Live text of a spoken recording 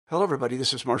Hello, everybody.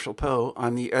 This is Marshall Poe.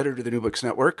 I'm the editor of the New Books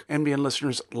Network. NBN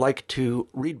listeners like to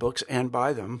read books and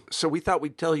buy them. So we thought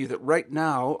we'd tell you that right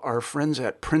now, our friends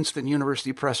at Princeton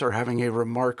University Press are having a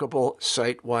remarkable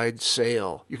site-wide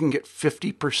sale. You can get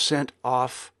 50%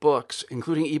 off books,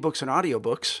 including ebooks and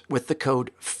audiobooks, with the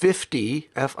code 50,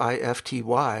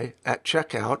 F-I-F-T-Y, at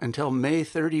checkout until May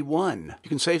 31. You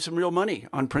can save some real money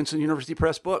on Princeton University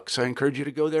Press books. I encourage you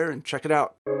to go there and check it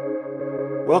out.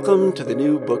 Welcome to the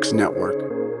New Books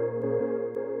Network.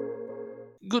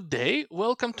 Good day,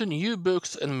 welcome to New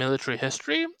Books in Military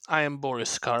History. I am Boris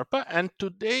Scarpa, and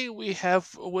today we have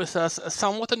with us a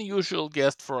somewhat unusual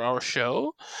guest for our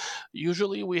show.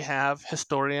 Usually we have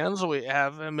historians, we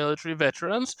have military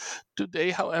veterans.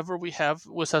 Today, however, we have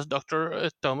with us Dr.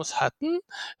 Thomas Hutton,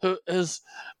 who is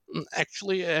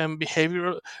actually a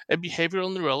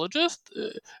behavioral neurologist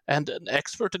and an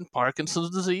expert in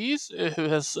Parkinson's disease, who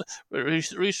has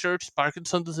researched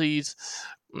Parkinson's disease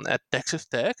at Texas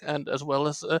Tech, and as well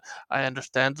as I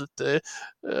understand that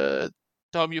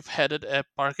Tom, you've headed a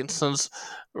Parkinson's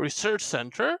research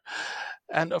center,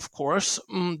 and of course,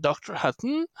 Dr.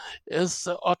 Hutton is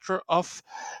the author of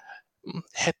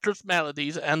Hitler's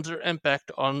Maladies and Their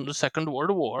Impact on the Second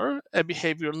World War, a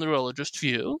behavioral neurologist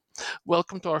view.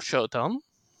 Welcome to our show, Tom.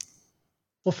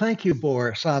 Well, thank you,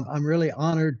 Boris. I'm really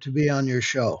honored to be on your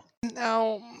show.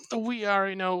 Now we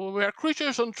are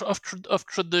creatures of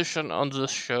tradition on this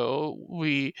show.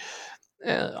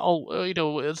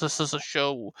 This is a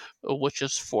show which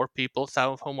is for people.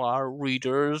 Some of whom are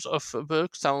readers of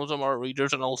books. Some of them are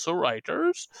readers and also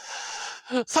writers.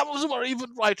 Some of them are even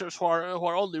writers who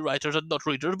are only writers and not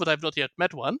readers. But I've not yet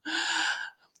met one.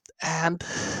 And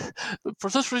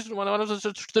for this reason, one of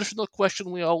the traditional questions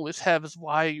we always have is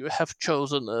why you have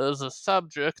chosen as a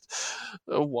subject.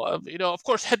 Of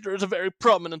course, Hitler is a very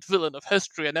prominent villain of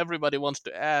history, and everybody wants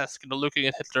to ask, looking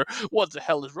at Hitler, what the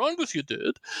hell is wrong with you,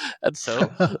 dude? And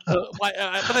so, but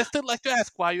I still like to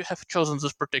ask why you have chosen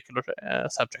this particular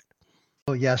subject.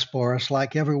 Oh, yes, Boris.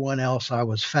 Like everyone else, I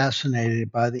was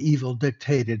fascinated by the evil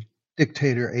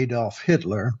dictator Adolf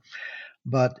Hitler.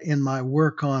 But in my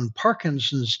work on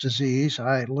Parkinson's disease,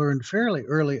 I learned fairly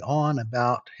early on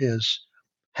about his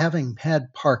having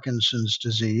had Parkinson's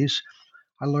disease.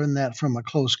 I learned that from a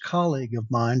close colleague of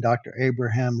mine, Dr.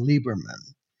 Abraham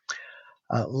Lieberman.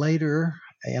 Later,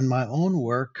 in my own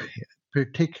work,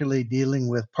 particularly dealing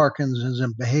with Parkinson's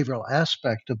and behavioral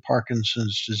aspect of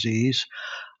Parkinson's disease,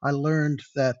 I learned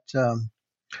that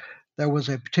there was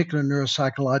a particular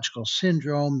neuropsychological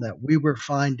syndrome that we were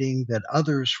finding, that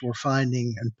others were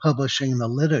finding and publishing in the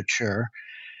literature,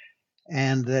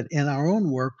 and that in our own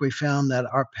work, we found that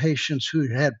our patients who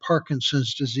had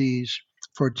Parkinson's disease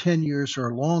for 10 years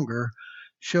or longer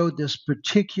showed this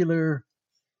particular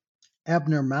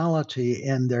abnormality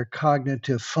in their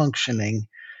cognitive functioning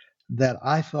that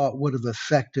I thought would have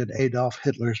affected Adolf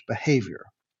Hitler's behavior.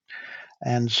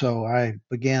 And so I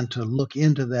began to look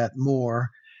into that more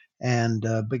and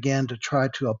began to try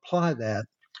to apply that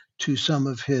to some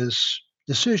of his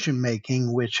decision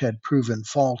making, which had proven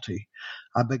faulty.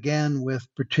 I began with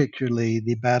particularly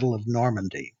the Battle of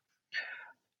Normandy.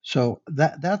 So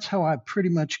that's how I pretty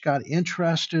much got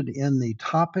interested in the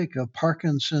topic of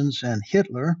Parkinson's and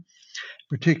Hitler,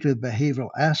 particularly the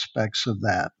behavioral aspects of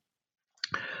that.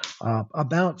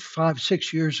 About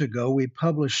 5-6 years ago, we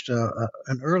published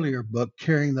an earlier book,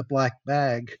 Carrying the Black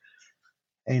Bag,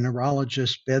 a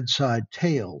neurologist's bedside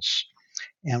tales.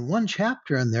 And one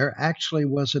chapter in there actually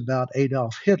was about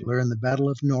Adolf Hitler and the Battle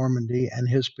of Normandy and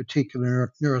his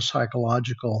particular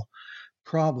neuropsychological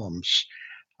problems.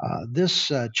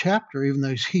 This chapter, even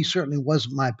though he certainly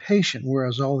wasn't my patient,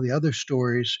 whereas all the other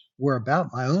stories were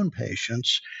about my own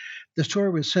patients, the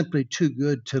story was simply too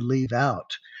good to leave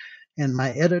out. And my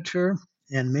editor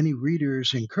and many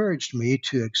readers encouraged me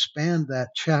to expand that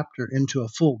chapter into a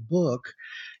full book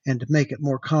and to make it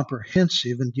more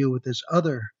comprehensive and deal with his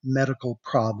other medical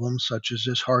problems, such as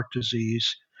his heart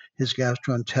disease, his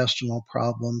gastrointestinal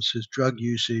problems, his drug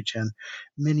usage, and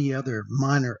many other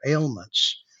minor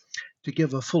ailments, to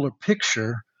give a fuller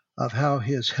picture of how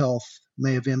his health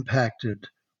may have impacted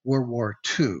World War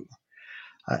II.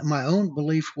 My own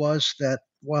belief was that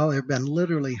while there have been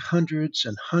literally hundreds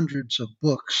and hundreds of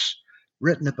books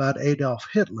written about Adolf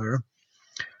Hitler,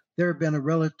 there have been a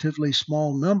relatively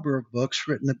small number of books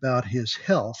written about his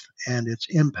health and its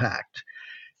impact.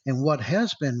 And what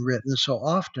has been written so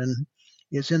often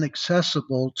is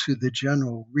inaccessible to the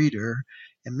general reader,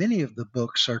 and many of the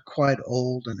books are quite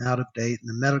old and out of date, and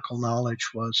the medical knowledge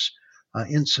was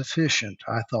insufficient,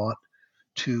 I thought,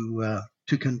 to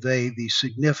convey the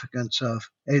significance of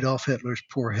Adolf Hitler's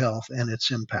poor health and its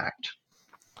impact.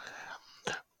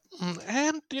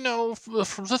 And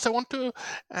from this, I want to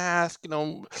ask,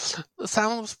 some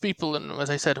of the people, and as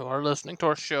I said, who are listening to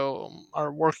our show,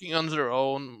 are working on their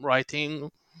own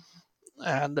writing,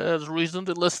 and the reason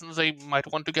they listen, they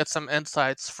might want to get some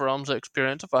insights from the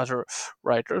experience of other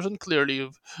writers. And clearly,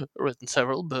 you've written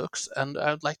several books. And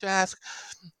I'd like to ask,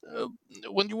 uh,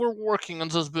 when you were working on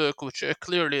this book, which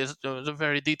clearly is a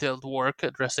very detailed work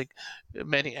addressing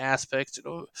many aspects,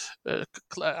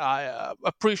 I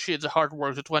appreciate the hard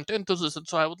work that went into this. And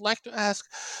so I would like to ask,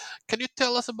 can you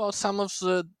tell us about some of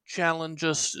the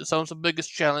challenges, some of the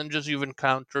biggest challenges you've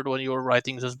encountered when you were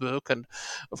writing this book, and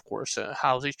of course,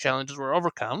 how these challenges were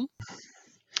overcome?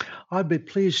 I'd be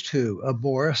pleased to,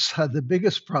 Boris. The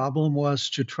biggest problem was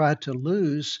to try to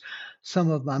lose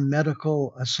some of my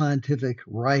medical scientific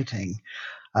writing.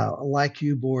 Like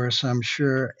you, Boris, I'm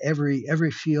sure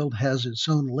every field has its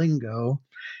own lingo.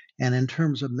 And in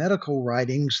terms of medical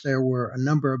writings, there were a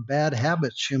number of bad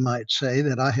habits, you might say,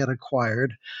 that I had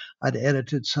acquired. I'd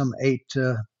edited some 8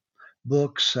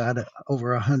 books, I had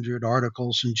over 100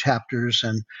 articles and chapters,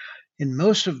 and in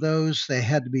most of those, they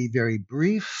had to be very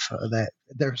brief. That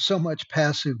there's so much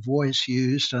passive voice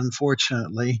used,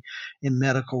 unfortunately, in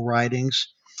medical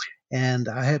writings. And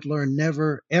I had learned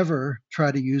never, ever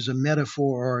try to use a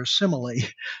metaphor or a simile,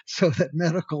 so that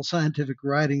medical scientific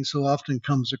writing so often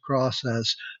comes across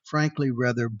as, frankly,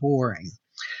 rather boring.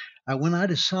 When I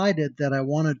decided that I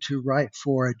wanted to write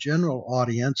for a general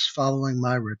audience following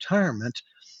my retirement,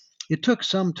 it took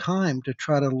some time to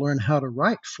try to learn how to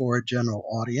write for a general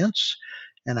audience.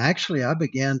 And actually, I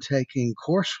began taking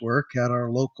coursework at our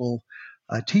local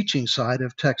teaching site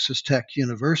of Texas Tech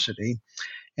University.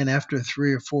 And after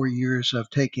 3 or 4 years of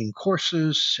taking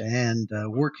courses and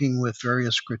working with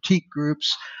various critique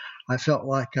groups, I felt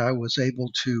like I was able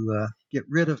to get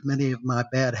rid of many of my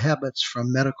bad habits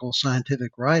from medical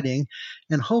scientific writing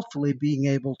and hopefully being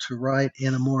able to write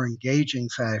in a more engaging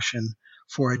fashion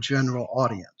for a general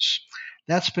audience.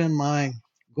 That's been my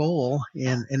goal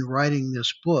in writing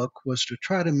this book, was to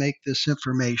try to make this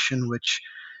information, which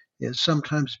is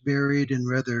sometimes buried in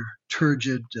rather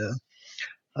turgid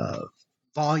uh,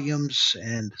 volumes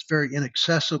and it's very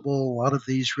inaccessible. A lot of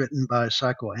these written by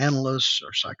psychoanalysts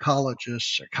or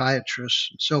psychologists, psychiatrists,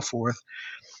 and so forth.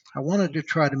 I wanted to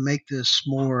try to make this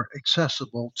more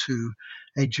accessible to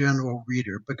a general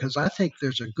reader because I think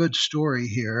there's a good story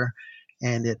here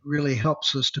and it really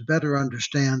helps us to better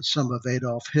understand some of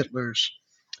Adolf Hitler's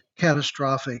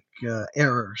catastrophic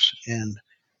errors in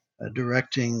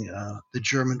directing the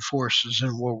German forces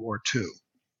in World War II.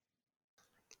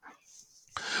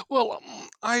 Well,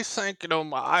 I think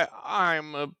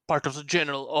I'm a part of the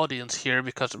general audience here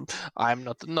because I'm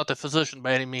not a physician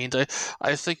by any means.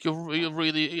 I think you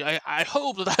really I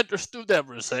hope that I understood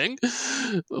everything.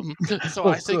 So Oh,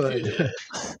 I think good.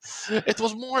 it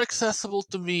was more accessible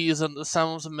to me than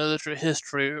some of the military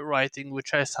history writing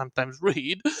which I sometimes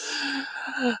read.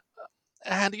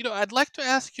 And I'd like to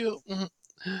ask you.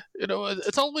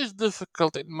 It's always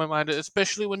difficult in my mind,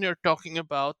 especially when you're talking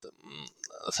about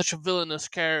such a villainous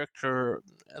character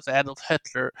as Adolf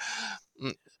Hitler,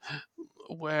 mm,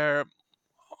 where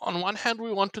on one hand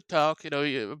we want to talk,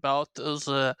 about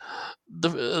the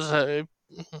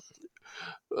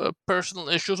personal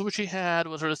issues which he had,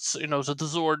 whether it's the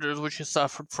disorders which he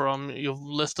suffered from. You've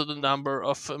listed a number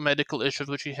of medical issues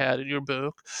which he had in your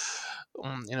book.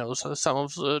 So some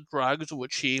of the drugs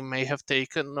which he may have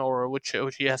taken, or which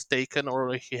he has taken,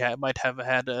 or might have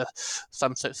had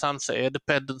some say a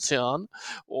dependency on,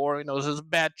 or this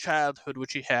bad childhood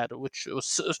which he had, which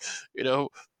was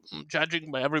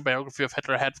judging by every biography of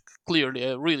Hitler, had clearly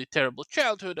a really terrible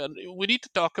childhood, and we need to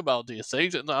talk about these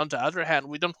things. And on the other hand,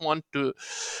 we don't want to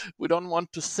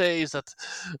say that,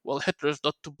 well, Hitler's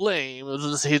not to blame.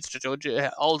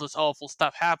 All this awful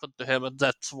stuff happened to him, and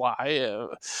that's why.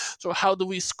 So how do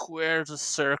we square the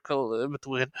circle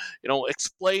between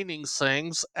explaining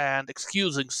things and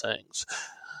excusing things?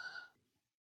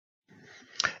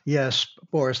 Yes,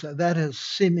 Boris, that has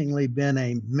seemingly been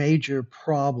a major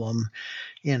problem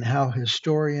in how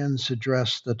historians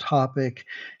address the topic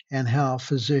and how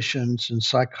physicians and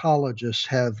psychologists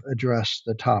have addressed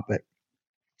the topic.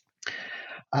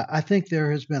 I think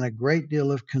there has been a great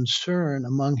deal of concern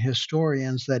among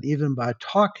historians that even by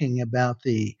talking about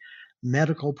the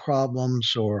medical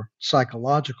problems or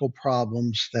psychological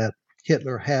problems that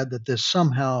Hitler had, that this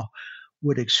somehow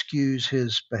would excuse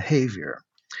his behavior.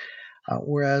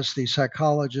 Whereas the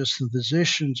psychologists and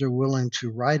physicians are willing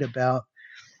to write about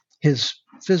his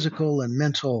physical and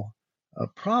mental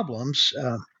problems,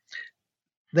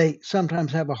 they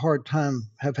sometimes have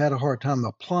had a hard time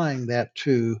applying that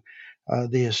to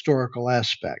the historical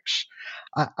aspects.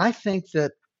 I think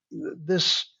that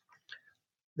this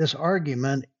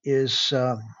argument is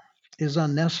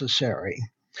unnecessary.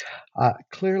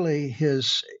 Clearly,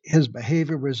 his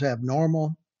behavior was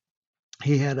abnormal.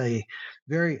 He had a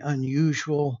very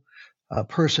unusual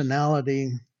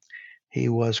personality. He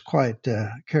was quite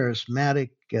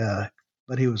charismatic,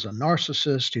 but he was a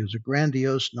narcissist. He was a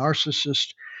grandiose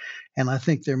narcissist. And I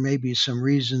think there may be some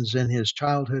reasons in his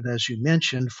childhood, as you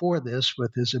mentioned, for this,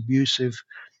 with his abusive,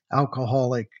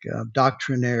 alcoholic,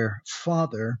 doctrinaire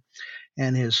father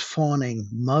and his fawning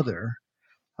mother,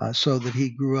 so that he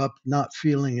grew up not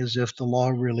feeling as if the law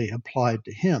really applied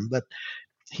to him. But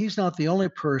he's not the only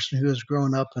person who has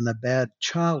grown up in a bad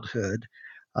childhood.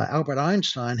 Albert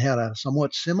Einstein had a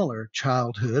somewhat similar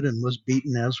childhood and was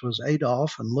beaten, as was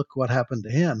Adolf, and look what happened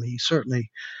to him. He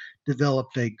certainly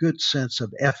developed a good sense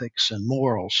of ethics and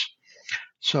morals.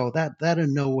 So that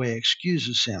in no way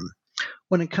excuses him.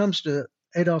 When it comes to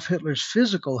Adolf Hitler's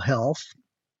physical health,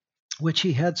 which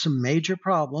he had some major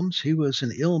problems. He was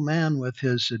an ill man with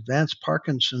his advanced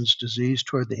Parkinson's disease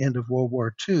toward the end of World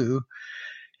War II,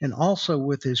 and also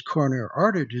with his coronary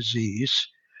artery disease,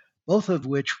 both of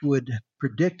which would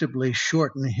predictably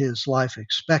shorten his life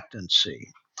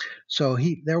expectancy. So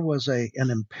there was an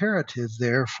imperative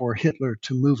there for Hitler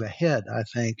to move ahead, I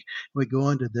think. We go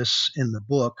into this in the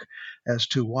book as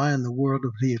to why in the world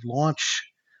did he launch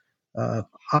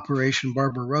Operation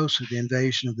Barbarossa, the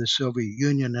invasion of the Soviet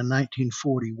Union in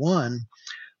 1941,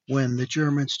 when the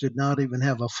Germans did not even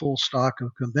have a full stock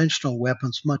of conventional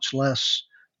weapons, much less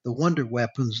the wonder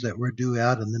weapons that were due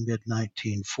out in the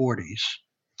mid-1940s.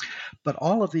 But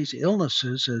all of these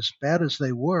illnesses, as bad as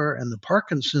they were, and the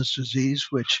Parkinson's disease,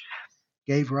 which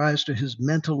gave rise to his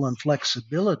mental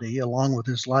inflexibility along with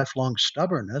his lifelong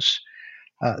stubbornness,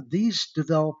 these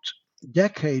developed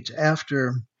decades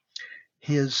after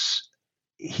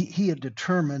he had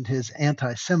determined his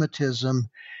anti-Semitism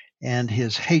and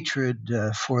his hatred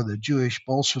for the Jewish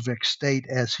Bolshevik state,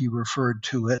 as he referred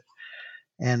to it.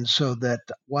 And so that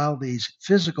while these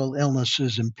physical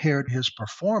illnesses impaired his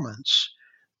performance,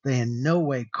 they in no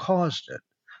way caused it.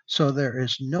 So there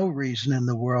is no reason in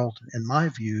the world, in my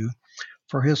view,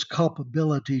 for his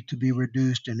culpability to be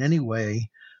reduced in any way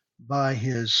by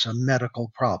his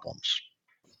medical problems.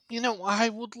 I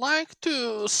would like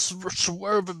to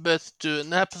swerve a bit to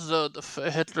an episode of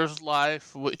Hitler's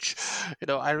life, which,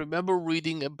 I remember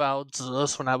reading about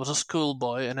this when I was a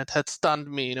schoolboy, and it had stunned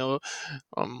me,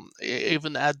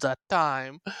 even at that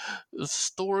time. The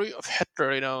story of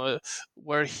Hitler,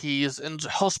 where he is in the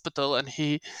hospital and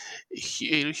he is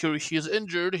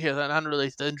injured, he has an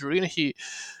unrelated injury, and he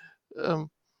um,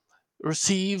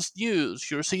 receives news.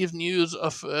 He receives news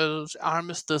of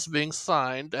armistice being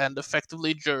signed, and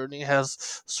effectively Germany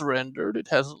has surrendered. It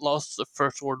has lost the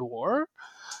First World War.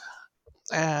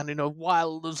 And,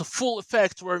 while the full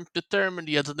effects weren't determined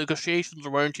yet, the negotiations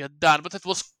weren't yet done, but it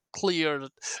was clear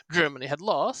that Germany had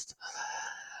lost.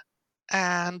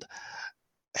 And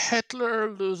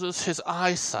Hitler loses his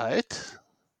eyesight.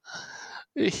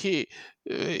 He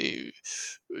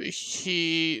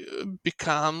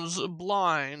becomes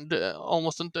blind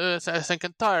almost, I think,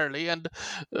 entirely, and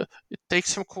it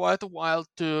takes him quite a while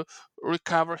to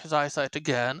recover his eyesight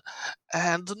again.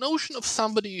 And the notion of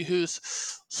somebody who's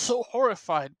so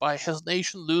horrified by his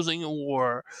nation losing a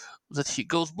war that he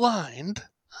goes blind,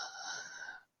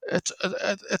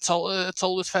 it's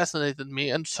always fascinated me.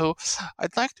 And so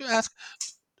I'd like to ask,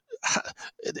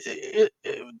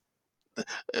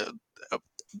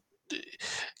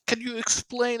 can you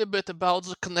explain a bit about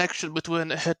the connection between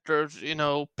Hitler's,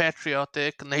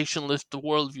 patriotic, nationalist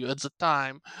worldview at the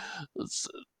time,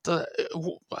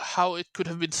 how it could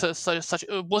have been such?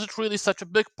 Was it really such a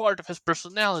big part of his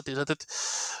personality that it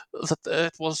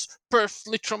was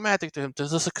personally traumatic to him to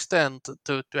this extent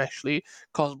to actually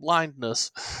cause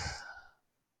blindness?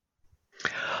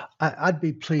 I'd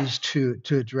be pleased to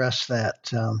address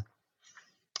that.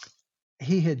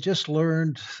 He had just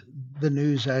learned the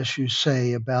news, as you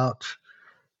say, about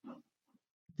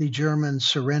the Germans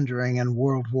surrendering in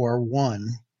World War I,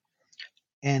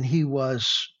 and he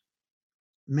was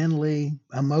mentally,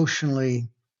 emotionally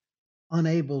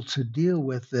unable to deal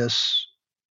with this,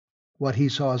 what he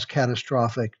saw as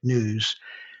catastrophic news,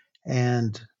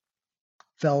 and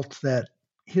felt that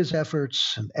his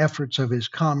efforts and efforts of his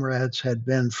comrades had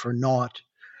been for naught,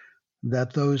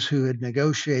 that those who had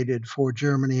negotiated for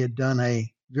Germany had done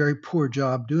a very poor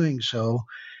job doing so.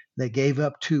 They gave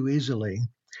up too easily,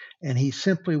 and he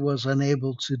simply was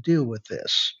unable to deal with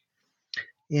this.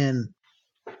 In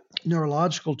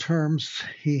neurological terms,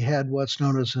 he had what's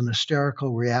known as an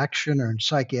hysterical reaction, or in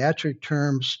psychiatric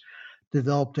terms,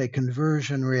 developed a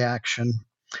conversion reaction.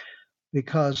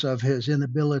 because of his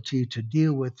inability to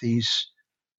deal with these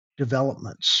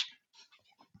developments.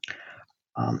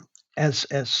 As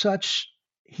such,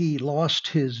 he lost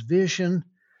his vision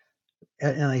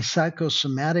in a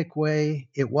psychosomatic way.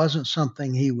 It wasn't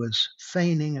something he was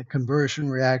feigning. A conversion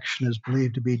reaction is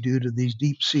believed to be due to these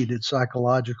deep-seated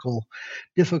psychological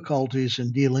difficulties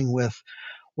in dealing with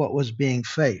what was being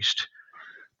faced.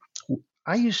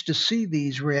 I used to see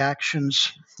these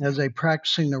reactions as a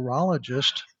practicing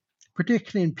neurologist,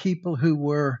 particularly in people who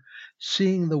were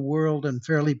seeing the world in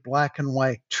fairly black and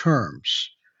white terms,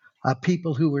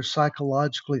 people who were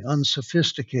psychologically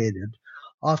unsophisticated,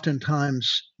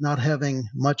 oftentimes not having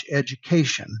much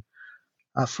education.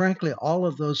 Frankly, all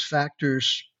of those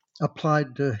factors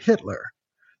applied to Hitler.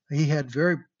 He had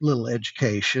very little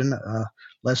education,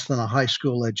 less than a high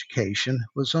school education,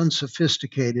 was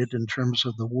unsophisticated in terms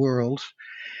of the world,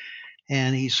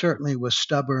 and he certainly was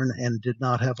stubborn and did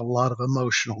not have a lot of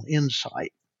emotional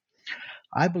insight.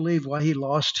 I believe why he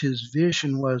lost his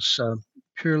vision was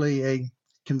purely a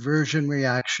conversion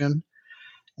reaction.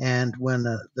 And when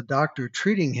the doctor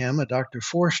treating him, Dr.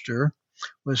 Forster,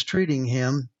 was treating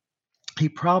him, he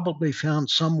probably found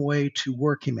some way to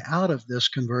work him out of this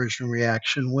conversion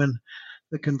reaction when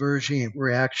the conversion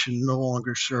reaction no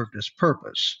longer served its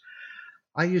purpose.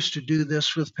 I used to do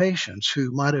this with patients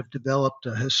who might have developed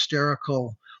a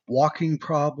hysterical walking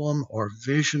problem or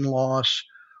vision loss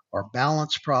or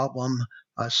balance problem,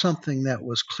 something that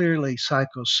was clearly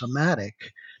psychosomatic.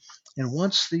 And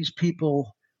once these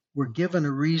people were given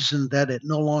a reason that it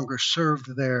no longer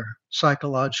served their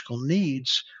psychological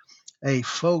needs, a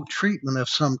faux treatment of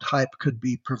some type could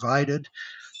be provided,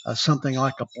 something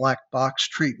like a black box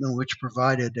treatment, which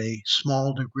provided a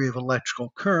small degree of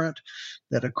electrical current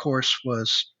that, of course,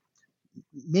 was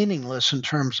meaningless in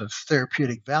terms of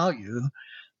therapeutic value.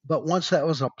 But once that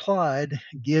was applied,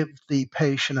 give the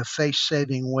patient a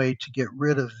face-saving way to get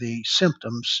rid of the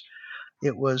symptoms.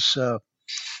 It was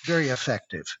very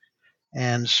effective.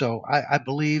 And so I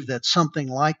believe that something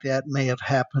like that may have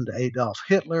happened to Adolf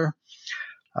Hitler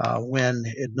when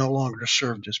it no longer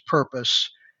served his purpose,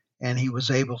 and he was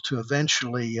able to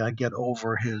eventually get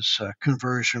over his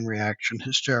conversion reaction,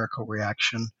 hysterical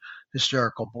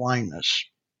blindness.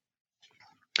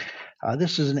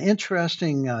 This is an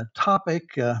interesting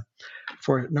topic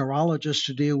for neurologists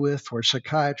to deal with, for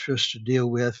psychiatrists to deal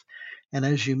with. And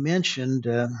as you mentioned,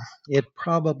 it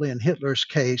probably, in Hitler's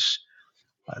case,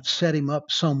 set him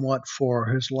up somewhat for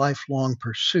his lifelong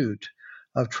pursuit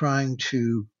of trying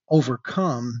to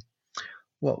overcome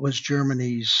what was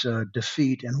Germany's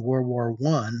defeat in World War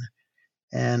I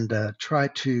and try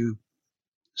to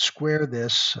square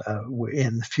this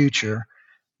in the future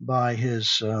by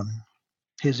his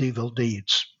evil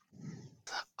deeds.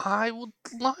 I would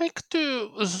like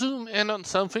to zoom in on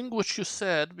something which you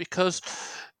said because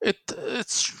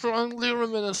it's strongly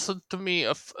reminiscent to me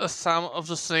of some of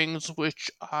the things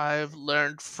which I've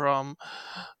learned from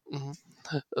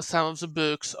some of the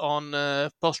books on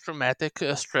post-traumatic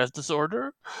stress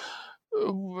disorder,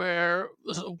 where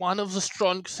one of the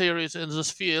strong theories in this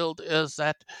field is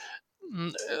that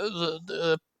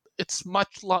it's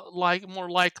much more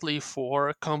likely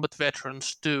for combat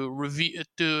veterans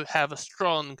to have a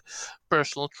strong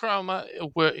personal trauma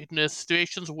where in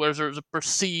situations where there's a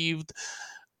perceived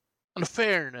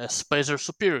unfairness by their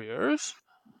superiors.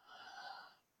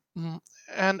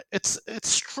 And it's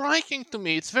striking to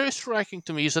me. It's very striking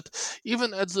to me that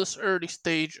even at this early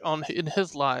stage in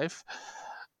his life,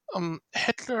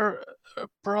 Hitler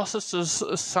processes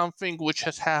something which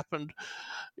has happened,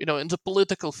 in the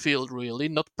political field, really,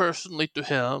 not personally to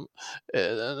him,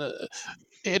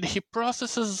 and he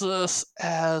processes this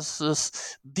as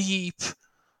this deep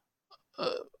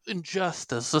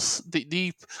injustice, this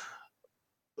deep.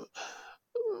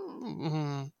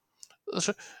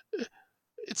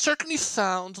 It certainly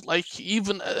sounds like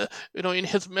even in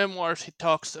his memoirs he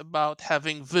talks about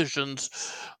having visions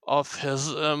of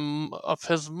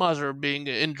his mother being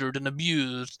injured and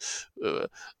abused,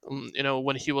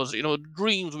 when he was,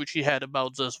 dreams which he had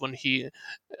about this when he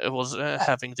was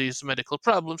having these medical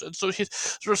problems. And so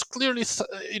there's clearly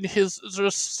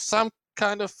there's some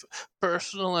kind of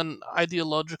personal and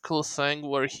ideological thing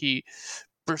where he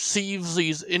perceives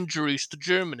these injuries to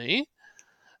Germany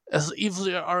as if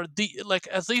they are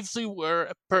as if they were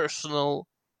a personal.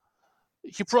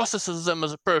 He processes them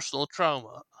as a personal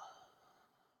trauma.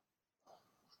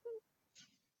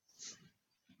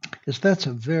 Yes, that's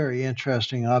a very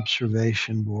interesting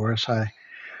observation, Boris.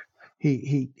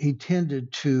 He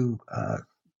tended to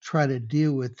try to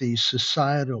deal with these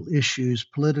societal issues,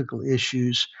 political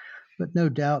issues, but no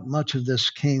doubt much of this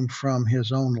came from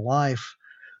his own life,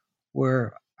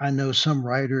 where I know some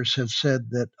writers have said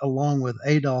that along with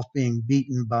Adolf being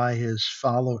beaten by his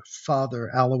father,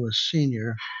 Alois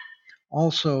Sr.,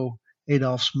 also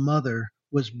Adolf's mother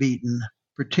was beaten,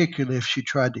 particularly if she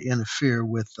tried to interfere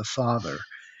with the father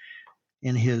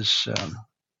in his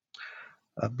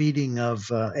beating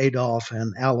of Adolf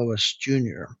and Alois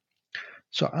Jr.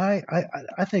 So I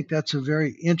think that's a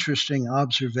very interesting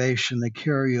observation, the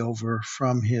carryover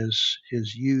from his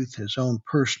youth, his own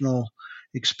personal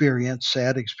experience,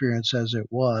 sad experience as it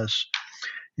was,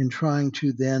 in trying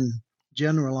to then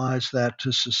generalize that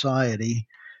to society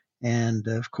and,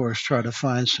 of course, try to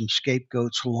find some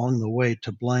scapegoats along the way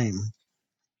to blame.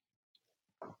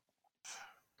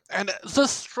 And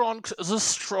this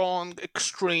strong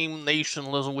extreme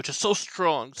nationalism, which is so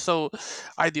strong, so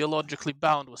ideologically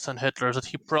bound within Hitler, that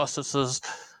he processes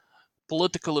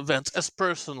political events as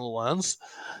personal ones,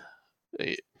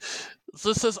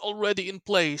 this is already in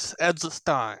place at this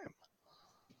time.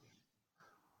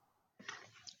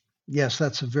 Yes,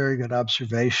 that's a very good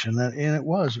observation, and it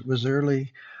was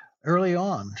early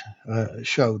on,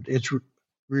 showed it's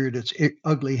reared its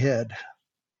ugly head.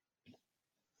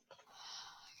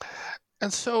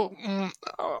 And so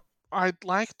I'd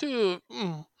like to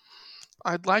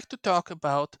talk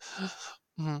about.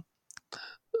 mm,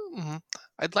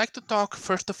 I'd like to talk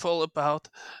first of all about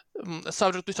a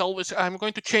subject which always. I'm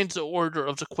going to change the order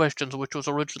of the questions which was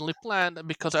originally planned,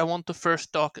 because I want to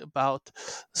first talk about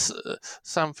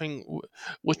something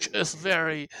which is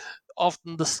very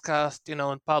often discussed, in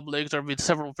public. There have been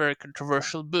several very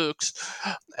controversial books,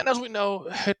 and as we know,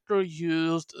 Hitler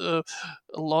used a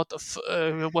lot of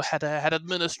had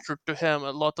administered to him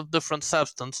a lot of different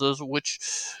substances, which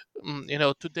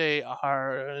today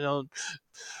are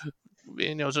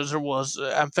there was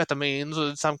amphetamines.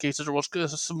 In some cases, there was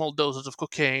small doses of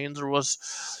cocaine. There was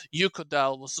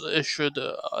Eucodal was issued,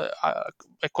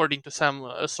 according to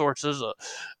some sources,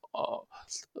 uh,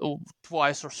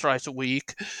 twice or thrice a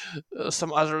week.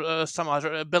 Some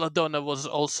other belladonna was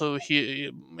also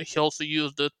he also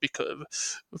used it because,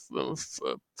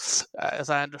 as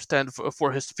I understand,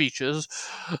 for his speeches.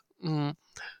 Mm.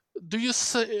 Do you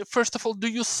say, first of all, do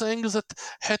you think that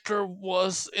Hitler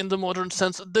was, in the modern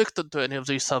sense, addicted to any of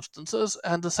these substances?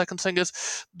 And the second thing is,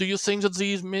 do you think that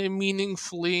these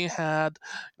meaningfully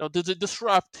did they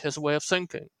disrupt his way of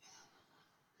thinking?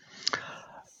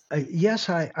 Yes,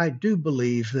 I do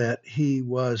believe that he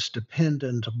was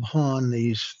dependent upon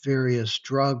these various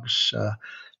drugs,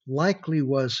 likely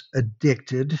was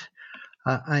addicted.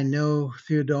 I know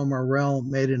Theodore Morell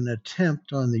made an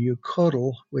attempt on the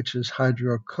Eucodal, which is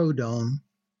hydrocodone,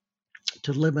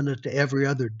 to limit it to every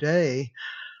other day.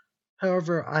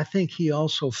 However, I think he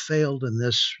also failed in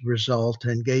this result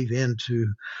and gave in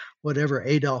to whatever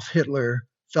Adolf Hitler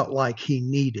felt like he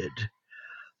needed.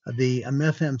 The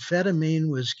methamphetamine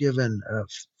was given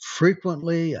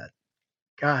frequently.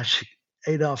 Gosh,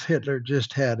 Adolf Hitler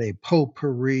just had a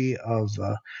potpourri of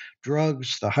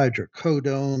drugs, the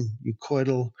hydrocodone,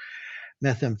 Eucodal,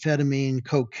 methamphetamine,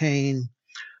 cocaine,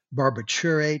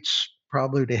 barbiturates,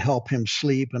 probably to help him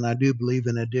sleep. And I do believe,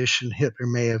 in addition, Hitler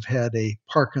may have had a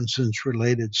Parkinson's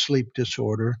related sleep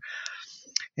disorder.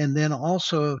 And then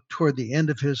also, toward the end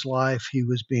of his life, he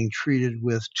was being treated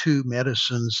with two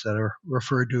medicines that are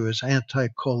referred to as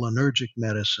anticholinergic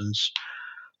medicines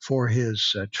for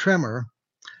his tremor.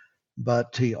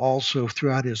 But he also,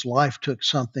 throughout his life, took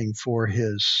something for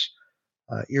his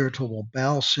irritable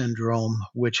bowel syndrome,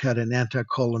 which had an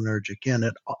anticholinergic in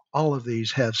it. All of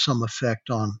these have some effect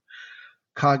on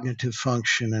cognitive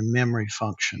function and memory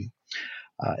function.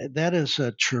 That is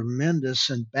a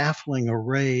tremendous and baffling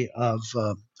array of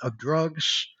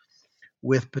drugs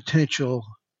with potential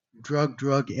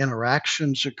drug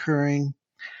interactions occurring.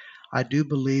 I do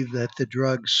believe that the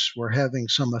drugs were having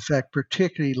some effect,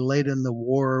 particularly late in the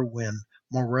war when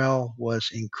Morell was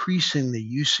increasing the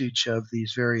usage of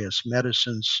these various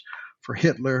medicines for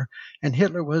Hitler, and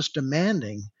Hitler was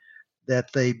demanding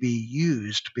that they be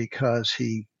used because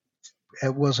he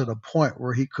was at a point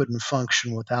where he couldn't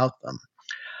function without them.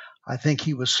 I think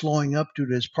he was slowing up due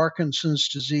to his Parkinson's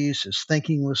disease. His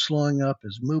thinking was slowing up.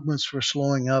 His movements were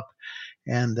slowing up.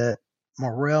 And that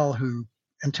Morell, who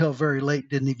until very late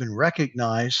didn't even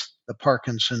recognize the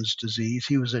Parkinson's disease,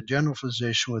 he was a general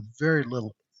physician with very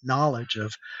little knowledge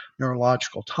of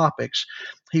neurological topics.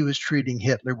 He was treating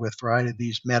Hitler with a variety of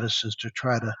these medicines to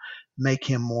try to make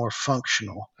him more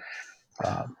functional.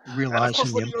 And of course,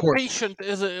 realizing the when your importance.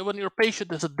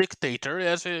 patient is a dictator,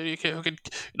 yes, you can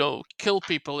kill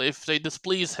people if they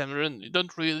displease him, and you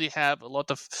don't really have a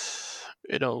lot of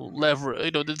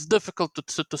leverage. It's difficult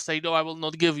to say no. I will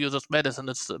not give you this medicine.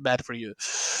 It's bad for you.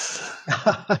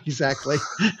 Exactly.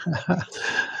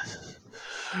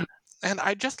 And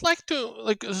I just like to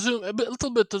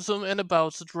little bit to zoom in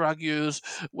about the drug use,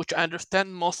 which I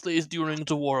understand mostly is during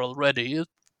the war already.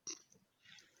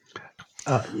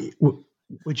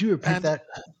 Would you repeat And that?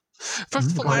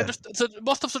 first of all, Go I ahead. understand that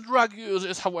most of the drug use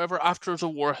is, however, after the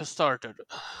war has started.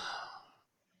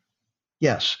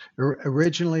 Yes,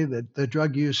 originally the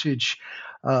drug usage,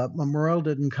 Morel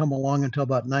didn't come along until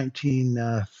about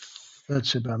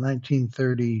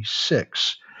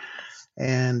 1936,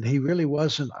 and he really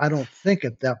wasn't. I don't think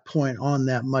at that point on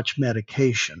that much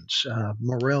medications.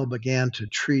 Morel began to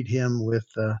treat him with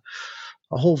a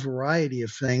whole variety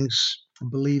of things,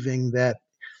 believing that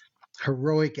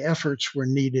heroic efforts were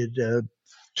needed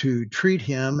to treat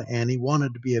him, and he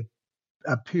wanted to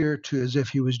appear to as if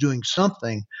he was doing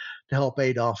something to help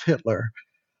Adolf Hitler.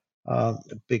 uh,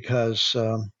 because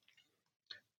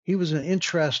he was an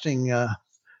interesting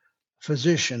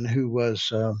physician who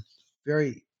was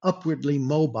very upwardly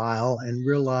mobile and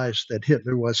realized that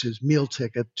Hitler was his meal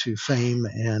ticket to fame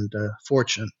and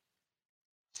fortune.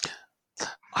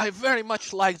 I very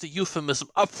much like the euphemism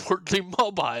upwardly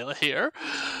mobile here.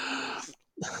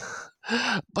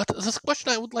 But this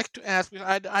question I would like to ask,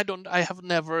 because I have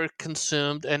never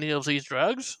consumed any of these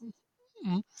drugs.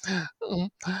 Mm.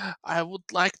 I would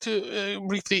like to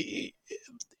briefly,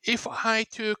 if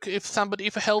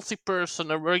a healthy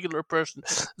person, a regular person,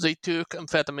 they took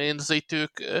amphetamines, they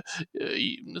took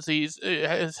these,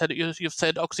 you've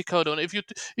said oxycodone.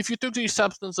 If you took these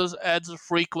substances at the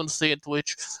frequency at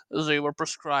which they were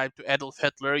prescribed to Adolf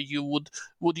Hitler,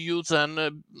 would you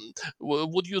then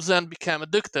would you then become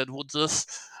addicted?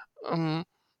 Um,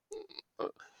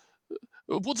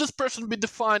 would this person be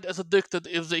defined as addicted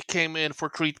if they came in for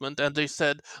treatment and they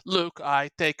said, "Look, I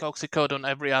take oxycodone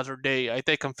every other day. I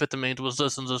take amphetamine with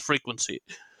this and this frequency"?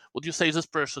 Would you say this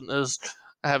person is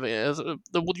having?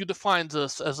 Would you define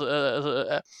this as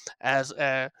a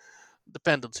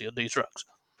dependency on these drugs?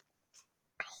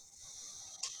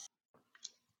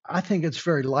 I think it's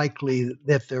very likely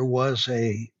that there was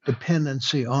a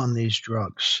dependency on these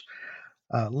drugs.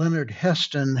 Leonard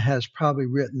Heston has probably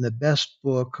written the best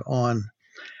book on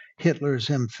Hitler's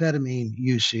amphetamine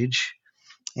usage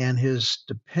and his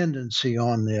dependency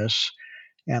on this.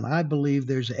 And I believe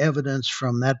there's evidence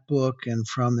from that book and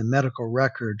from the medical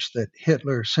records that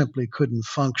Hitler simply couldn't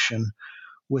function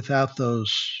without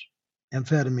those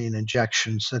amphetamine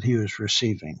injections that he was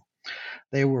receiving.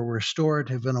 They were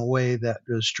restorative in a way that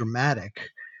was dramatic.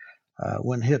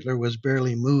 When Hitler was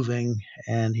barely moving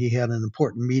and he had an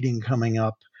important meeting coming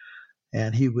up,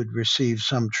 and he would receive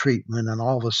some treatment, and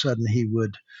all of a sudden he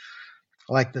would,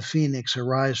 like the phoenix,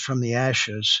 arise from the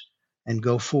ashes and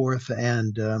go forth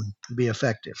and be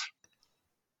effective.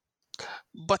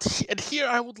 But and here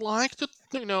I would like to,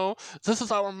 this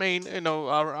is our main,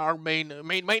 our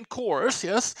main course.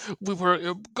 Yes, we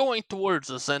were going towards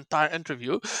this entire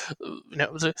interview.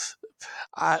 The,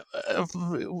 I, uh,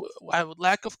 I would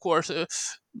like, of course,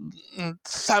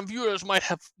 some viewers might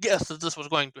have guessed that this was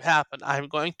going to happen. I'm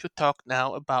going to talk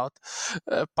now about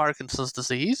Parkinson's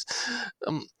disease,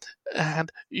 um,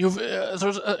 and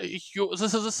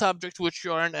this is a subject which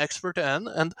you are an expert in,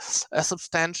 and a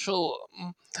substantial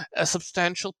a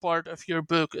substantial part of your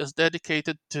book is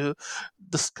dedicated to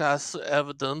discuss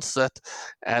evidence that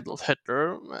Adolf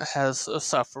Hitler has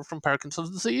suffered from Parkinson's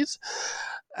disease,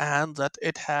 and that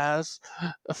it has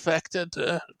affected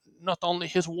not only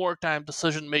his wartime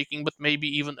decision making, but maybe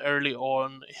even early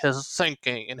on his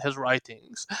thinking in his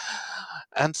writings.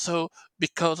 And so,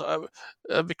 because I'm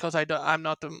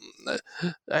not,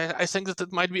 I think that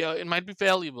it might be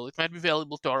valuable. It might be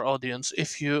valuable to our audience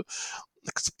if you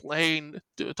explain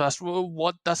to us, well,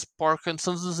 what does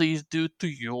Parkinson's disease do to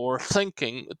your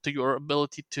thinking, to your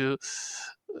ability to,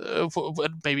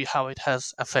 maybe how it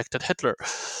has affected Hitler.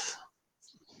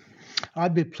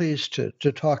 I'd be pleased to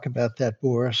talk about that,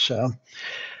 Boris.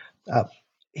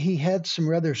 He had some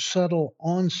rather subtle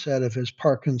onset of his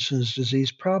Parkinson's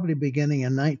disease, probably beginning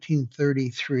in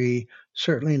 1933,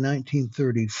 certainly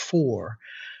 1934.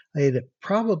 It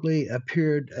probably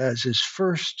appeared as his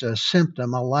first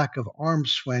symptom, a lack of arm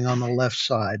swing on the left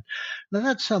side. Now,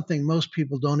 that's something most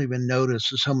people don't even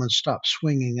notice as someone stops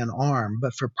swinging an arm.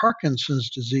 But for Parkinson's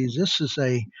disease, this is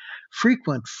a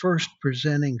frequent first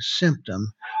presenting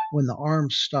symptom when the arm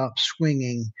stops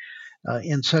swinging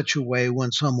in such a way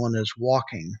when someone is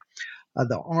walking.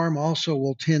 The arm also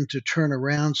will tend to turn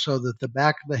around so that the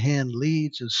back of the hand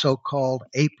leads, is so-called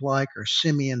ape-like or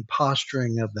simian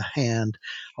posturing of the hand,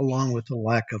 along with the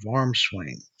lack of arm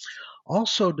swing.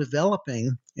 Also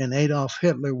developing in Adolf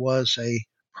Hitler was a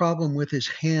problem with his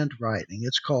handwriting.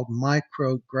 It's called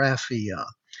micrographia.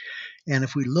 And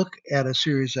if we look at a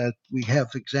series that we have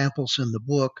examples in the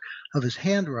book of his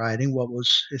handwriting, what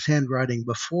was his handwriting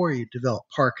before he developed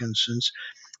Parkinson's,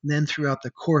 and then throughout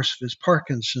the course of his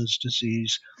Parkinson's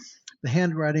disease, the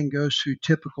handwriting goes through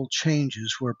typical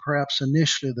changes where perhaps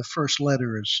initially the first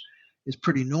letter is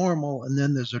pretty normal, and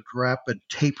then there's a rapid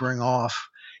tapering off.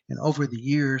 And over the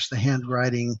years, the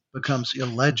handwriting becomes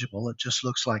illegible. It just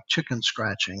looks like chicken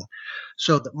scratching.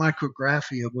 So the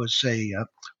micrographia was a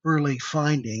early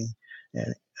finding,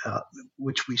 uh,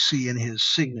 which we see in his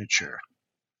signature.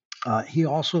 He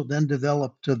also then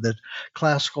developed the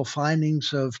classical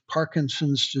findings of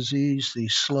Parkinson's disease, the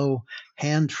slow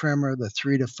hand tremor, the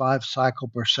 3 to 5 cycle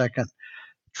per second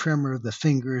tremor of the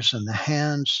fingers and the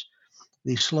hands,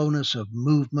 the slowness of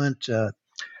movement.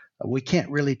 We can't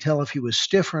really tell if he was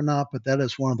stiff or not, but that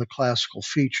is one of the classical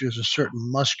features, a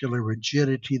certain muscular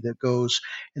rigidity that goes.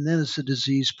 And then as the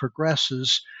disease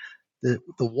progresses, the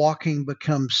walking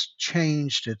becomes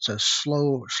changed. It's a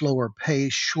slower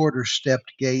pace, shorter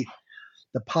stepped gait.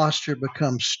 The posture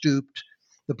becomes stooped.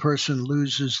 The person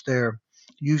loses their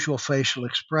usual facial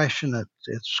expression.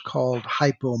 It's called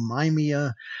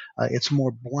hypomimia. It's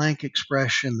more blank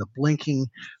expression. The blinking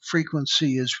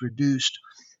frequency is reduced.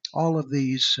 All of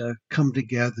these come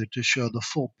together to show the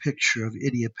full picture of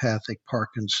idiopathic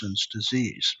Parkinson's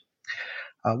disease.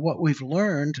 What we've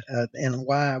learned, and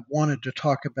why I wanted to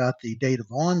talk about the date of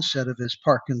onset of his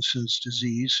Parkinson's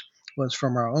disease, was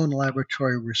from our own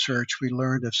laboratory research. We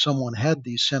learned if someone had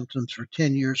these symptoms for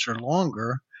 10 years or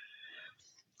longer,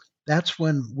 that's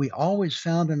when we always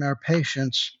found in our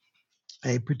patients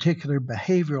a particular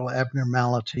behavioral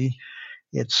abnormality.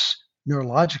 It's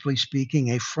neurologically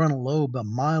speaking a frontal lobe, a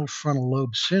mild frontal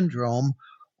lobe syndrome,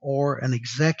 or an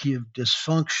executive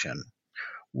dysfunction,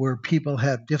 where people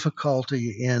have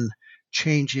difficulty in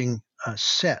changing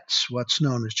sets, what's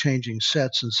known as changing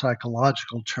sets in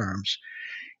psychological terms.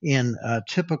 In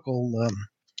typical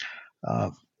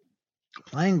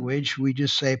language, we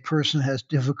just say a person has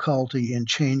difficulty in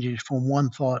changing from one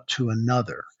thought to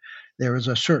another. There is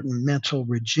a certain mental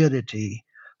rigidity,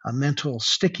 a mental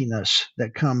stickiness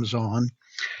that comes on.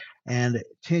 And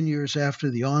 10 years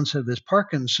after the onset of his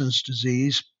Parkinson's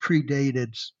disease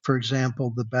predated, for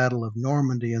example, the Battle of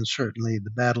Normandy and certainly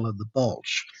the Battle of the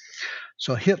Bulge.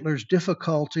 So Hitler's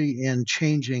difficulty in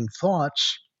changing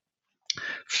thoughts,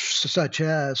 such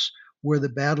as where the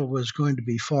battle was going to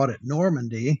be fought at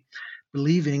Normandy,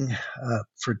 believing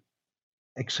for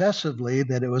excessively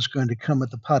that it was going to come at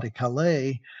the Pas de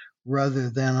Calais rather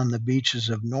than on the beaches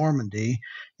of Normandy,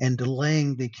 and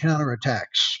delaying the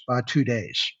counterattacks by 2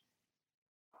 days.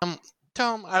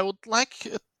 Tom, I would like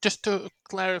just to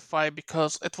clarify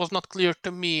because it was not clear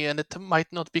to me and it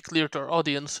might not be clear to our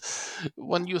audience.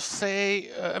 When you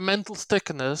say mental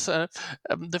stickiness,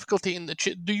 difficulty in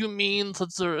do you mean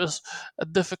that there is a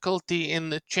difficulty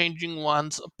in changing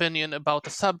one's opinion about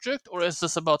a subject, or is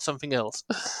this about something else?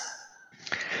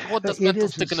 What does It mental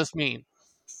is stickiness mean?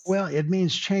 Well, it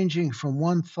means changing from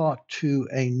one thought to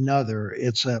another.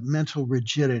 It's a mental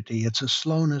rigidity. It's a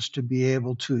slowness to be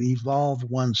able to evolve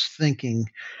one's thinking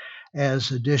as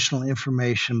additional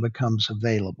information becomes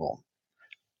available.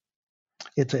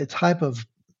 It's a type of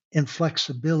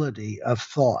inflexibility of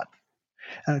thought.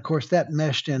 And of course, that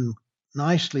meshed in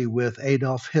nicely with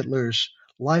Adolf Hitler's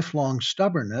lifelong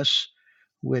stubbornness,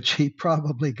 which he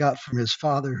probably got from his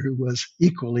father, who was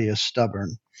equally as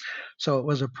stubborn. So it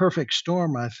was a perfect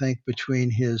storm, I think, between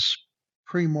his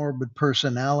premorbid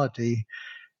personality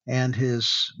and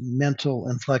his mental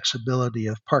inflexibility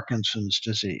of Parkinson's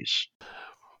disease.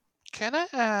 Can I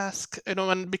ask,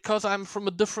 and because I'm from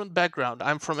a different background,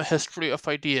 I'm from a history of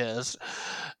ideas,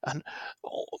 and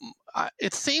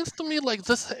it seems to me like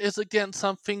this is again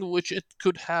something which it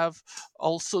could have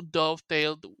also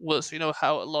dovetailed with,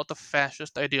 how a lot of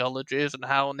fascist ideologies and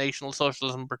how National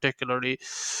Socialism particularly,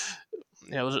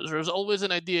 there's always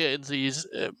an idea in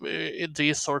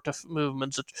these sort of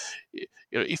movements that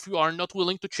if you are not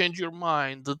willing to change your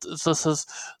mind, that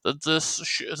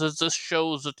this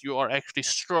shows that you are actually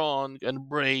strong and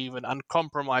brave and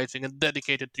uncompromising and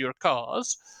dedicated to your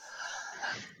cause.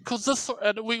 Because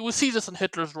we see this in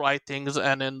Hitler's writings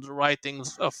and in the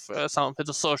writings of some of his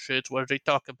associates, where they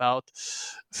talk about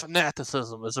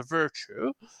fanaticism as a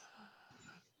virtue.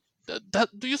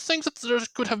 Do you think that there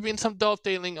could have been some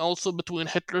dovetailing also between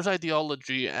Hitler's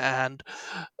ideology and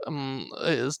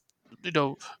his,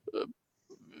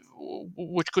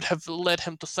 which could have led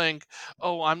him to think,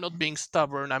 "Oh, I'm not being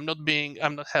stubborn. I'm not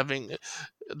having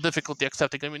difficulty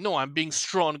accepting. I mean, no, I'm being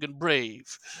strong and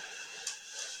brave."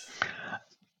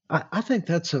 I think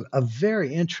that's a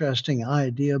very interesting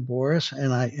idea, Boris,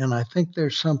 and I think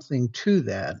there's something to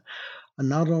that,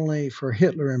 not only for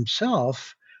Hitler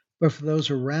himself, but for those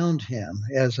around him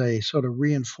as a sort of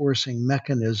reinforcing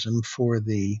mechanism for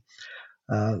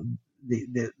uh,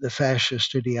 the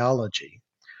fascist ideology.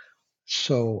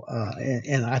 So,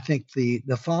 and I think the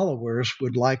followers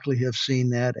would likely have seen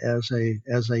that as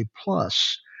a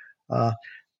plus. Uh,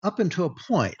 Up until a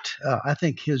point, I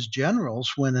think his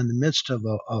generals, when in the midst of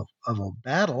a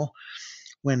battle,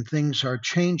 when things are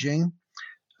changing,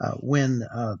 when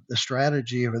the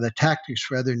strategy or the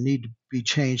tactics rather need to be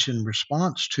changed in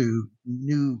response to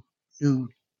new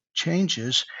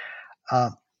changes,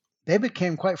 uh, they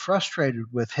became quite frustrated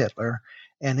with Hitler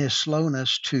and his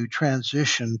slowness to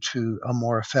transition to a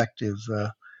more effective uh,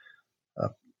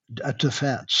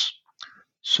 defense.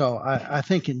 So I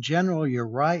think in general you're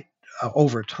right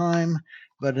over time,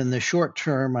 but in the short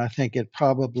term, I think it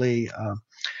probably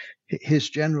his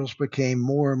generals became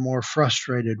more and more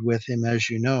frustrated with him, as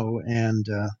you know, and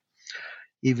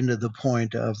even to the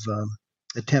point of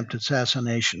attempted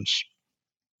assassinations.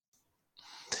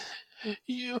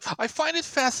 I find it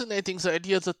fascinating the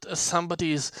idea that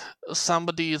somebody's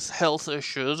health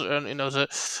issues and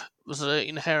the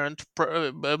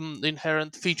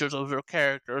inherent features of their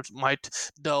characters might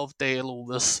dovetail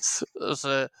with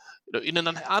in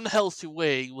an unhealthy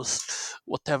way with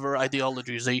whatever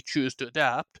ideologies they choose to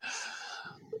adapt.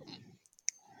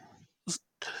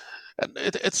 And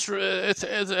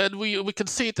and we can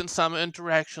see it in some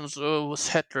interactions with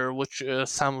Hitler, which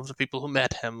some of the people who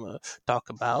met him talk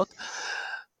about.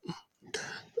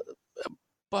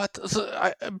 But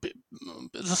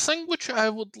the thing which I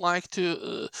would like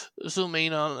to zoom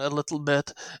in on a little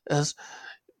bit is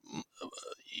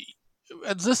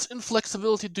at this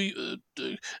inflexibility.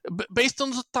 Based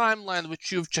on the timeline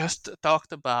which you've just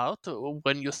talked about,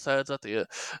 when you said that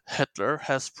Hitler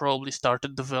has probably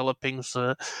started developing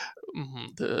the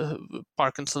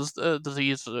Parkinson's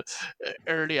disease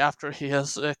early after he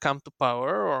has come to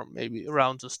power, or maybe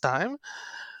around this time.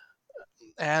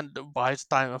 And by the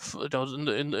time of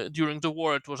during the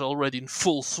war, it was already in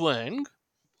full swing.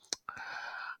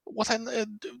 What I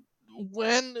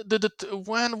when did it?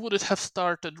 When would it have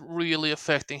started really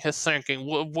affecting his thinking?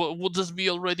 Would this be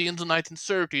already in the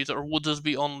 1930s, or would this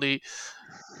be only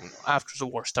after the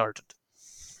war started?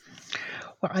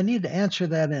 Well, I need to answer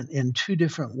that in two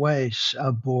different ways,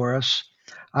 Boris.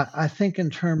 I think, in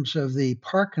terms of the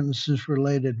Parkinson's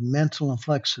related mental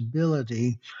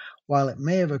inflexibility, while it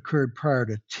may have occurred prior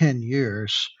to 10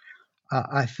 years,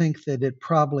 I think that it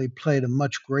probably played a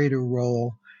much greater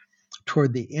role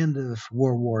toward the end of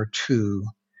World War II.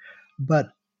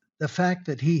 But the fact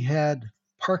that he had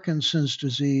Parkinson's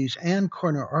disease and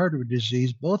coronary artery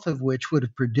disease, both of which would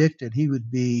have predicted he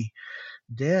would be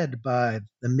dead by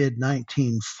the mid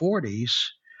 1940s,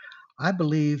 I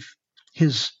believe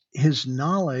his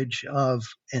knowledge of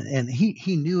and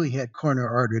he knew he had coronary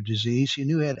artery disease, he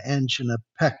knew he had angina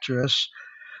pectoris,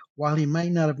 while he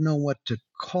might not have known what to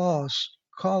call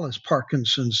as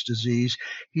Parkinson's disease,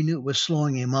 he knew it was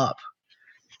slowing him up,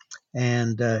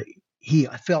 and he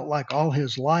felt like all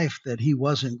his life that he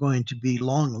wasn't going to be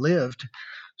long lived,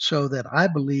 so that I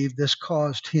believe this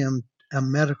caused him a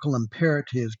medical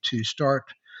imperative to start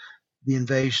the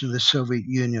invasion of the Soviet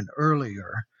Union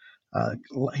earlier.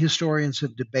 Historians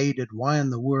have debated why in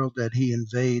the world did he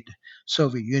invade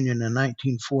Soviet Union in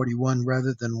 1941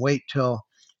 rather than wait till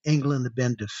England had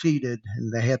been defeated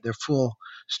and they had their full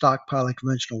stockpile of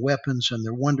conventional weapons and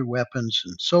their wonder weapons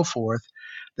and so forth,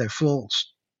 their full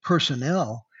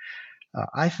personnel.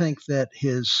 I think that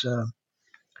his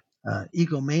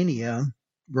egomania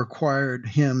required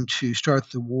him to start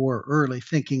the war early,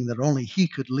 thinking that only he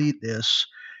could lead this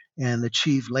and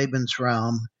achieve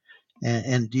Lebensraum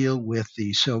and deal with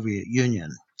the Soviet Union.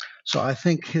 So I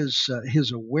think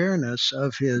his awareness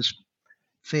of his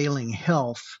failing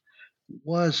health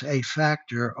was a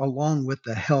factor, along with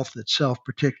the health itself,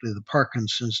 particularly the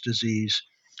Parkinson's disease,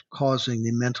 causing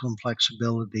the mental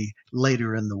inflexibility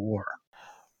later in the war.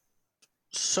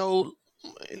 So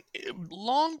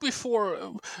long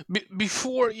before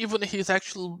before even his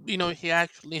actual he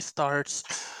actually starts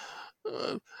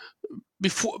uh,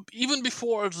 before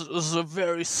the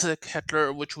very sick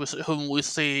Hitler, which was whom we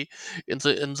see in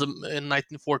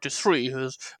 1943,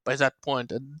 who's by that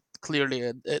point clearly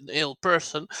an ill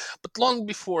person, but long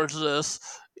before this,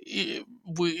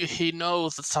 he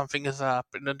knows that something is up,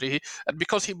 and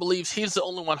because he believes he's the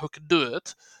only one who can do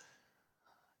it,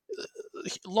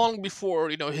 long before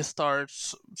he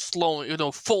starts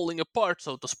slowing, falling apart,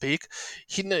 so to speak,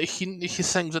 he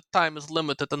thinks that time is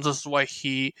limited, and this is why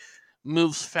he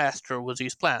moves faster with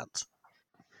these plans.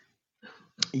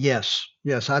 Yes,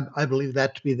 I believe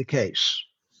that to be the case.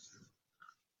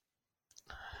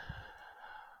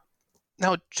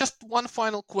 Now, just one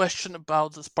final question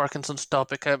about this Parkinson's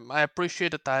topic. I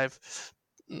appreciate that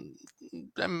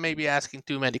I'm maybe asking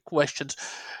too many questions.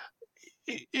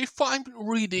 If I'm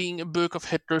reading a book of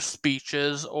Hitler's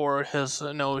speeches or his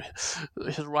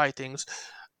writings,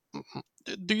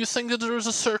 do you think that there is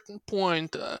a certain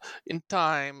point in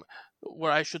time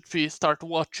where I should start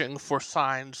watching for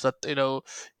signs that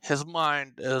his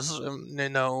mind is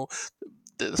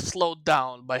slowed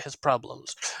down by his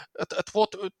problems? At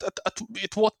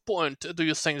what point do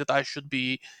you think that I should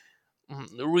be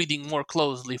reading more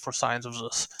closely for signs of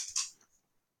this?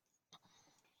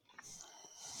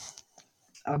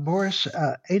 Boris,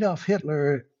 Adolf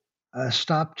Hitler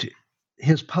stopped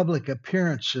his public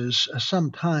appearances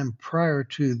sometime prior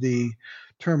to the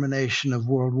termination of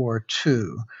World War II.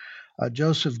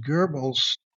 Joseph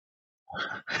Goebbels,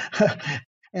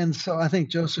 and so I think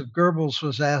Joseph Goebbels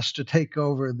was asked to take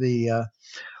over the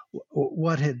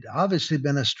what had obviously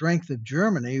been a strength of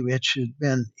Germany, which had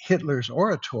been Hitler's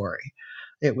oratory.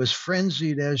 It was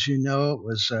frenzied, as you know. It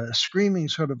was a screaming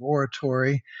sort of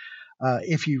oratory.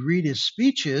 If you read his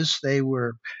speeches, they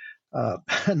were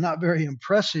not very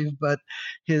impressive, but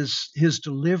his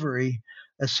delivery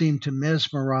seemed to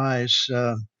mesmerize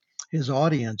his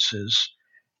audiences,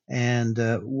 and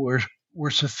were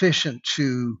sufficient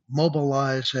to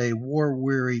mobilize a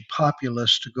war-weary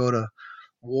populace to go to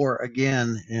war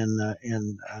again in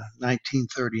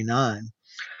 1939.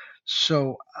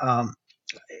 So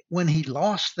when he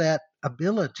lost that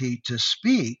ability to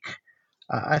speak,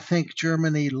 I think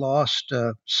Germany lost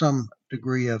some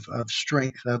degree of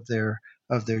strength of their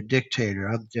dictator,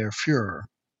 of their Führer.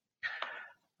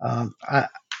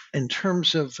 In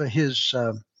terms of his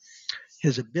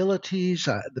abilities,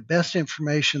 the best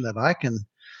information that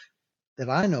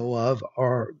I know of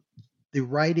are the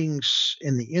writings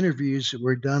and the interviews that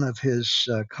were done of his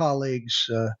colleagues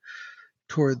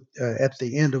at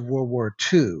the end of World War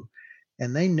II,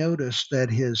 and they noticed that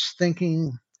his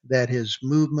thinking, that his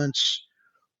movements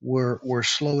were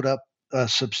slowed up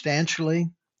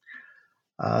substantially,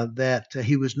 that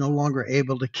he was no longer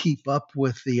able to keep up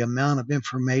with the amount of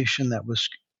information that was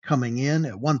coming in.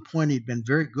 At one point, he'd been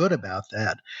very good about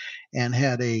that and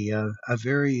had a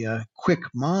very quick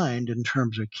mind in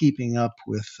terms of keeping up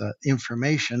with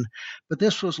information, but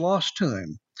this was lost to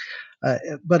him.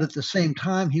 But at the same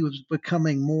time, he was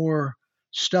becoming more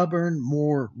stubborn,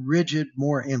 more rigid,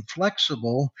 more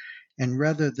inflexible. And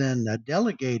rather than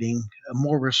delegating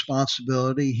more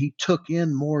responsibility, he took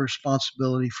in more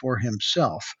responsibility for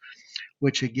himself,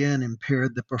 which again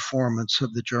impaired the performance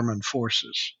of the German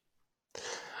forces.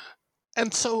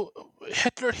 And so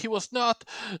Hitler, he was not.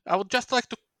 I would just like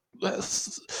to.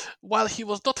 While he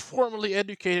was not formally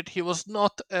educated, he was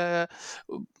not.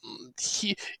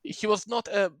 He was not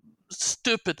a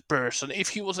stupid person. If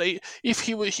he was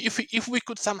if we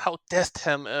could somehow test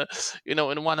him,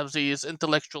 in one of these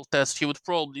intellectual tests, he would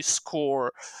probably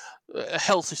score a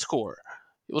healthy score.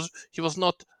 He was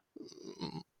not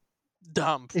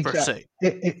dumb per se.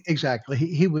 Exactly.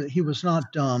 He was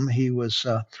not dumb. He was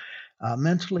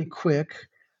mentally quick,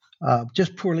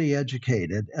 just poorly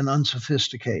educated and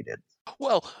unsophisticated.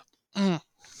 Well,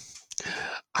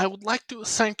 I would like to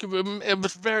thank you. It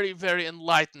was very, very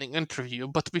enlightening interview.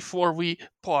 But before we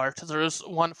part, there is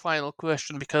one final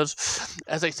question because,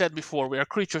 as I said before, we are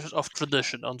creatures of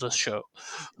tradition on this show.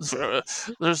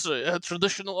 There's a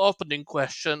traditional opening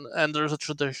question and there's a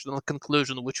traditional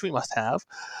conclusion which we must have.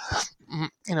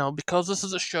 Because this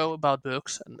is a show about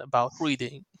books and about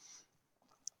reading.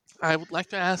 I would like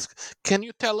to ask, can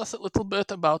you tell us a little bit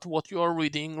about what you are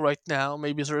reading right now?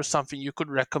 Maybe there is something you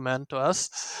could recommend to us.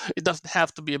 It doesn't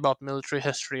have to be about military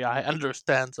history. I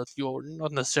understand that you're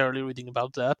not necessarily reading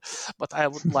about that, but I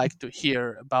would like to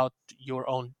hear about your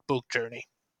own book journey.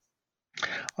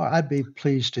 I'd be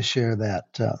pleased to share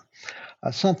that.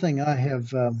 Something I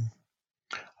have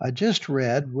I just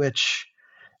read, which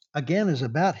again is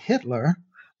about Hitler,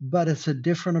 but it's a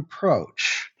different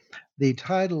approach. The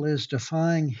title is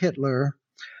Defying Hitler,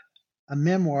 a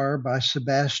memoir by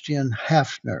Sebastian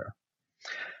Haffner.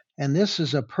 And this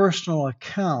is a personal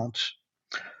account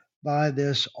by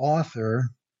this author,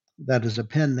 that is a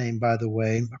pen name, by the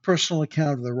way, a personal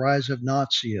account of the rise of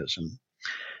Nazism.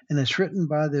 And it's written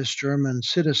by this German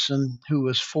citizen who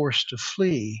was forced to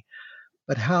flee,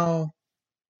 but how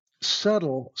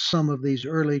subtle some of these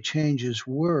early changes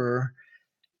were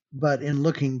But in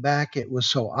looking back, it was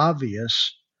so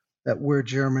obvious that where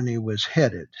Germany was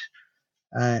headed.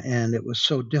 And it was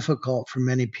so difficult for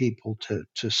many people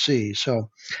to see. So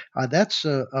that's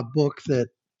a book that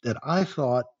I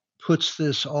thought puts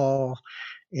this all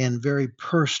in very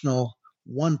personal,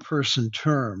 one-person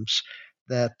terms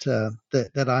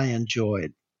that I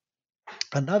enjoyed.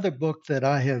 Another book that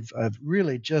I've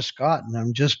really just gotten,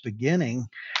 I'm just beginning,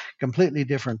 completely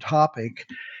different topic,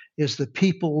 is The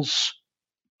People's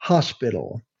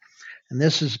Hospital. And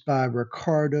this is by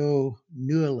Ricardo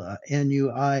Nuila,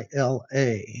 Nuila.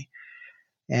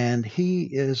 And he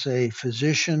is a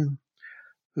physician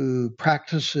who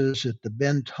practices at the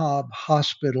Ben Taub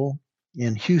Hospital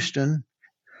in Houston.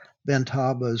 Ben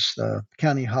Taub is the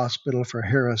county hospital for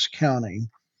Harris County.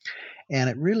 And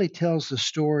it really tells the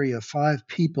story of 5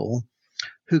 people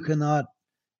who cannot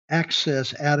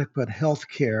access adequate health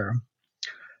care.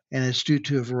 And it's due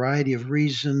to a variety of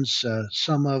reasons.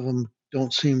 Some of them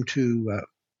don't seem to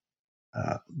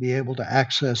be able to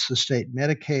access the state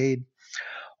Medicaid,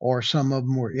 or some of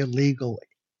them were illegal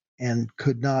and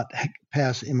could not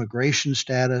pass immigration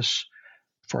status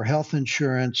for health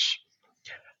insurance,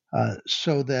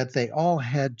 so that they all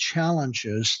had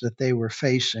challenges that they were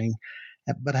facing,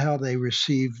 but how they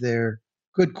received their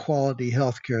good quality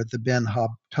health care at the Ben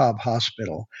Taub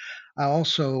Hospital. I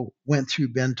also went through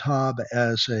Ben Taub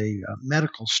as a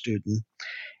medical student,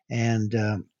 and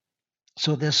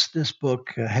so this book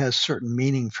has certain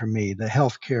meaning for me. The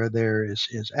healthcare there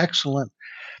is excellent,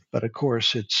 but of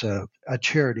course it's a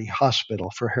charity hospital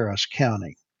for Harris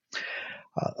County.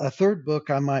 A third book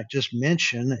I might just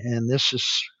mention, and this is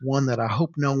one that I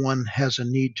hope no one has a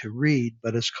need to read,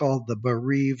 but it's called The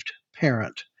Bereaved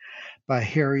Parent by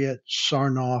Harriet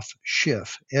Sarnoff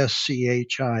Schiff, Schiff.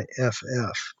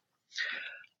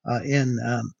 In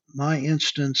my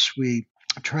instance, we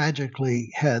tragically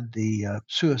had the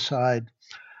suicide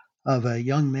of a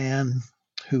young man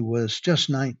who was just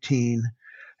 19,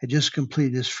 had just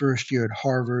completed his first year at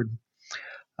Harvard,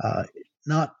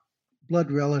 not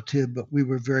blood relative, but we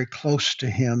were very close to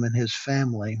him and his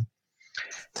family.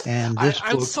 And this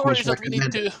I'm book sorry was that we need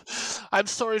recommended. to. I'm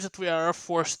sorry that we are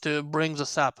forced to bring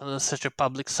this up in such a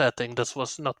public setting. This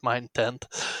was not my intent.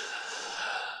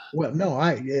 Well, no,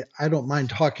 I don't mind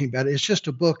talking about it. It's just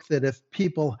a book that if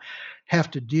people have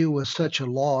to deal with such a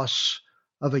loss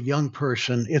of a young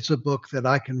person, it's a book that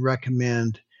I can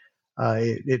recommend.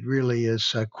 It really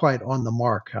is quite on the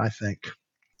mark, I think.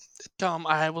 Tom,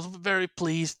 I was very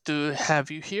pleased to have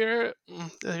you here.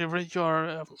 You've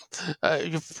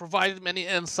provided many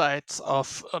insights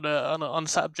on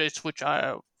subjects which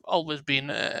are always been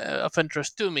of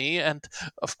interest to me, and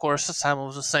of course some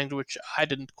of the things which I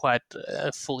didn't quite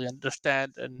fully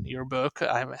understand in your book.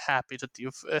 I'm happy that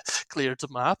you've cleared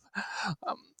them up.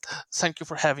 Um, Thank you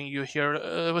for having you here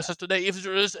with us today.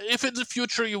 If in the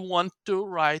future you want to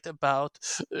write about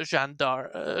Jeanne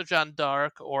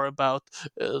d'Arc, or about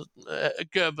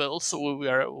Goebbels, so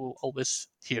we're always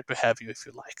here to have you if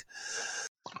you like.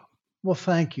 Well,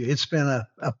 thank you. It's been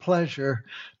a pleasure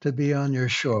to be on your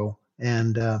show.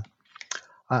 And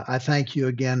I thank you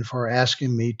again for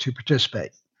asking me to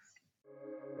participate.